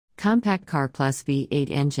Compact car plus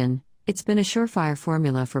V8 engine, it's been a surefire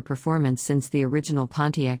formula for performance since the original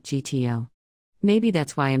Pontiac GTO. Maybe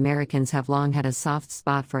that's why Americans have long had a soft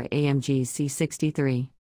spot for AMG C63.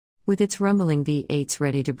 With its rumbling V8s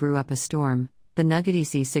ready to brew up a storm, the nuggety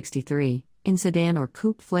C63, in sedan or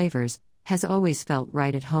coupe flavors, has always felt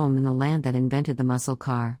right at home in the land that invented the muscle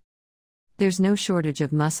car. There's no shortage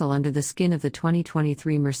of muscle under the skin of the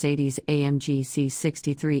 2023 Mercedes-AMG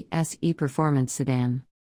C63 SE performance sedan.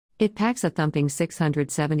 It packs a thumping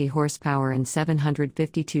 670 horsepower and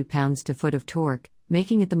 752 pounds-to-foot of torque,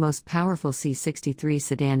 making it the most powerful C63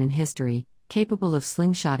 sedan in history, capable of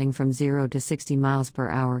slingshotting from 0 to 60 miles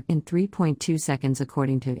per hour in 3.2 seconds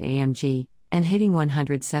according to AMG, and hitting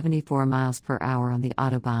 174 miles per hour on the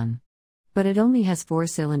autobahn. But it only has 4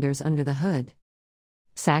 cylinders under the hood.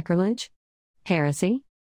 Sacrilege? Heresy?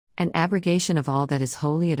 An abrogation of all that is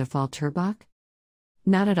holy at Affalterbach?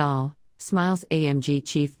 Not at all, smiles AMG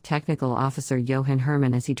Chief Technical Officer Johan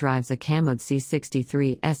Herman as he drives a camoed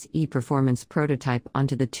C63 SE performance prototype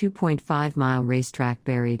onto the 2.5-mile racetrack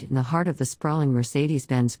buried in the heart of the sprawling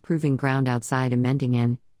Mercedes-Benz proving ground outside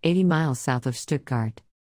Emmendingen, 80 miles south of Stuttgart.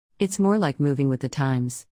 It's more like moving with the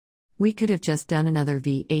times. We could have just done another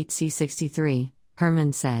V8 C63,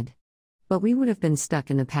 Herman said. But we would have been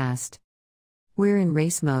stuck in the past. We're in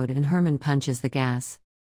race mode and Herman punches the gas.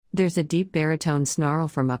 There's a deep baritone snarl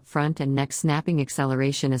from up front and neck-snapping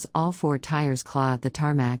acceleration as all 4 tires claw at the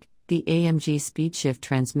tarmac, the AMG speedshift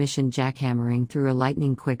transmission jackhammering through a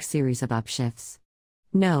lightning-quick series of upshifts.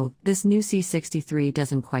 No, this new C63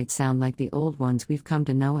 doesn't quite sound like the old ones we've come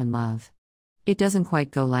to know and love. It doesn't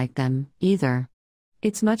quite go like them, either.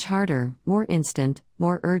 It's much harder, more instant,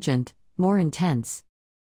 more urgent, more intense.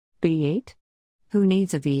 V8? Who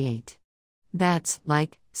needs a V8? That's,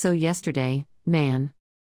 like, so yesterday, man.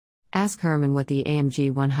 Ask Herman what the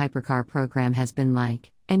AMG 1 hypercar program has been like,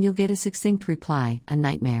 and you'll get a succinct reply: a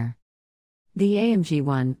nightmare. The AMG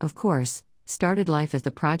 1, of course, started life as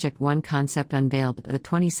the Project 1 concept unveiled at the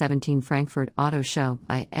 2017 Frankfurt Auto Show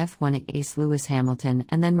by F1 ace Lewis Hamilton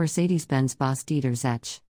and then Mercedes-Benz boss Dieter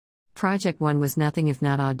Zetsche. Project 1 was nothing if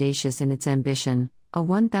not audacious in its ambition, a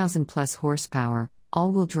 1,000-plus horsepower,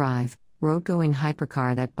 all-wheel drive, road-going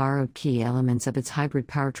hypercar that borrowed key elements of its hybrid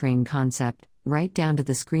powertrain concept, right down to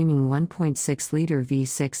the screaming 1.6-liter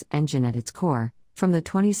V6 engine at its core, from the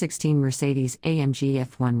 2016 Mercedes-AMG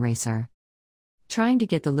F1 racer. Trying to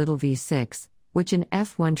get the little V6, which in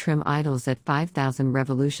F1 trim idles at 5,000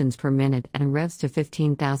 revolutions per minute and revs to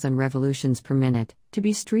 15,000 revolutions per minute, to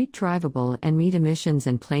be street drivable and meet emissions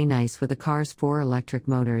and play nice with the car's 4 electric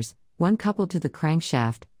motors, one coupled to the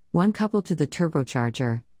crankshaft, one coupled to the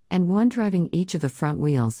turbocharger, and one driving each of the front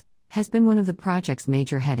wheels, has been one of the project's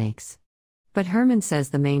major headaches. But Herman says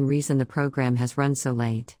the main reason the program has run so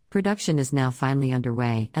late, production is now finally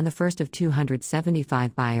underway and the first of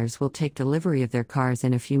 275 buyers will take delivery of their cars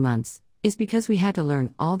in a few months, is because we had to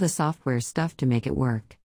learn all the software stuff to make it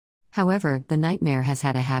work. However, the nightmare has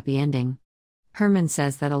had a happy ending. Herman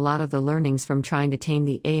says that a lot of the learnings from trying to tame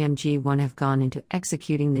the AMG 1 have gone into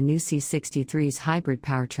executing the new C63's hybrid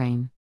powertrain.